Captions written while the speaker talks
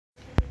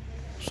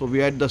So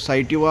we are at the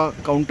Cytiva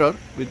counter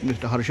with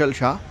Mr. Harshal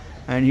Shah,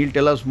 and he'll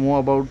tell us more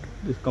about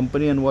this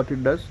company and what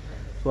it does.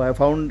 So I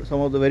found some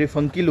of the very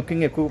funky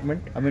looking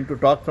equipment. I mean, to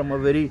talk from a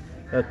very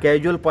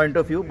casual point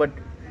of view, but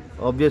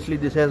obviously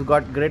this has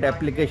got great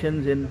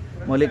applications in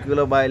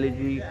molecular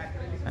biology,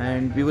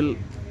 and we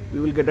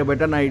will get a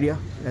better idea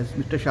as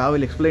Mr. Shah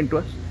will explain to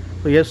us.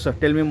 So yes, sir,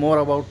 tell me more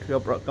about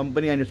your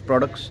company and its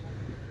products.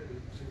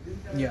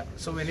 Yeah,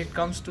 so when it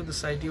comes to the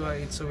Cytiva,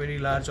 it's a very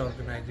large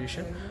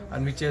organization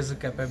and which has the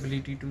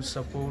capability to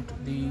support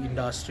the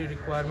industry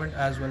requirement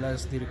as well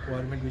as the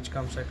requirement which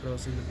comes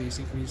across in the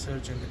basic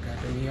research and the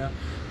academia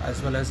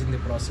as well as in the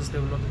process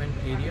development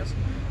areas.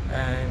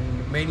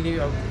 And mainly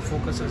our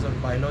focus is on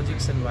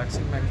biologics and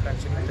vaccine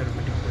manufacturing,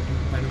 therapeutic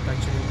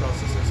manufacturing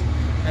processes,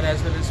 and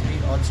as well as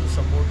we also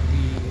support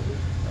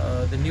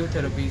the new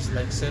therapies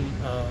like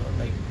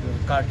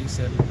CAR T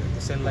cell, the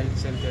cell line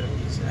cell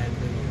therapies, and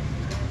the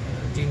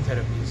gene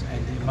therapies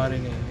and the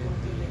mRNA,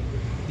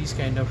 these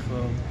kind of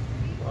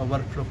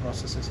workflow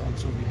processes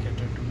also we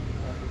cater to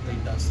the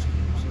industry.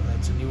 So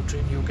that's a new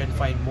trend. You can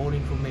find more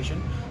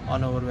information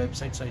on our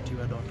website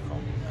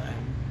cytiva.com, and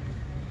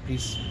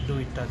please do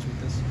in touch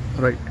with us.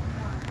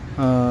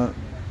 Right.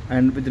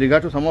 And with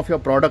regard to some of your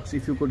products,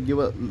 if you could give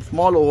a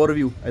small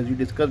overview as you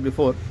discussed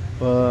before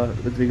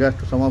with regards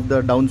to some of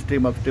the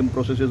downstream, upstream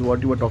processes,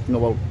 what you were talking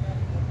about.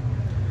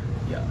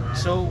 Yeah.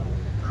 So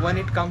when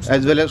it comes to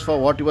as well as for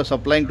what you were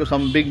supplying to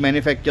some big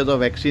manufacturers of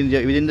vaccines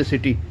within the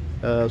city,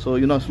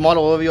 so small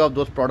overview of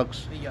those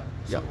products. Yeah.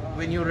 So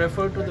when you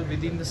refer to the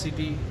within the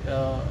city,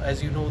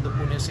 as you know, the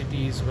Pune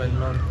city is well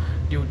known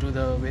due to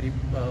the very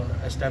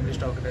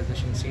established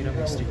organization Serum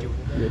Institute.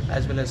 Yes.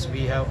 As well as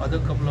we have other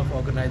couple of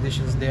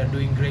organizations. They are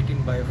doing great in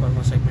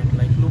biopharma segment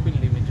like Lupin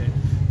Limited.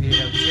 We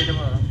have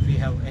Cytiva, we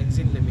have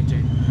Enzine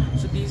Limited.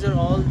 So these are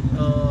all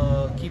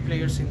key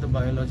players in the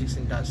biologics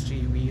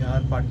industry. We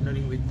are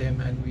partnering with them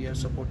and we are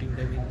supporting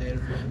them in their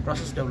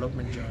process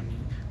development journey,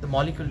 the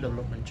molecule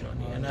development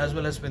journey, and as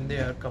well as when they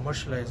are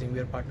commercializing, we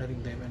are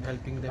partnering them and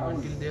helping them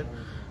until their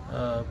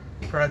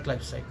product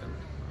life cycle.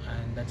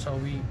 And that's how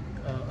we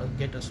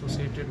get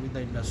associated with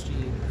the industry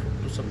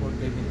to support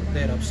them in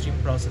their upstream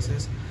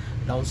processes,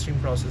 downstream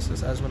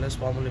processes, as well as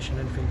formulation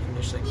and fill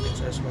finish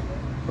segments as well.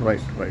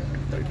 Right.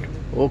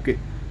 Okay.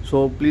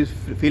 So please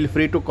feel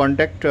free to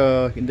contact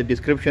in the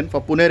description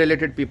for Pune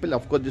related people.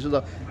 Of course, this is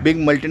a big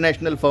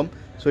multinational firm,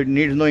 so it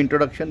needs no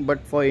introduction, but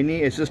for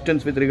any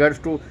assistance with regards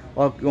to,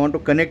 or you want to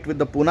connect with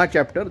the Pune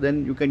chapter,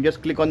 then you can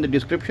just click on the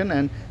description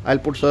and I'll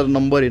put sir's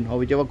number in, or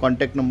whichever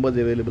contact number is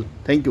available.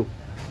 Thank you.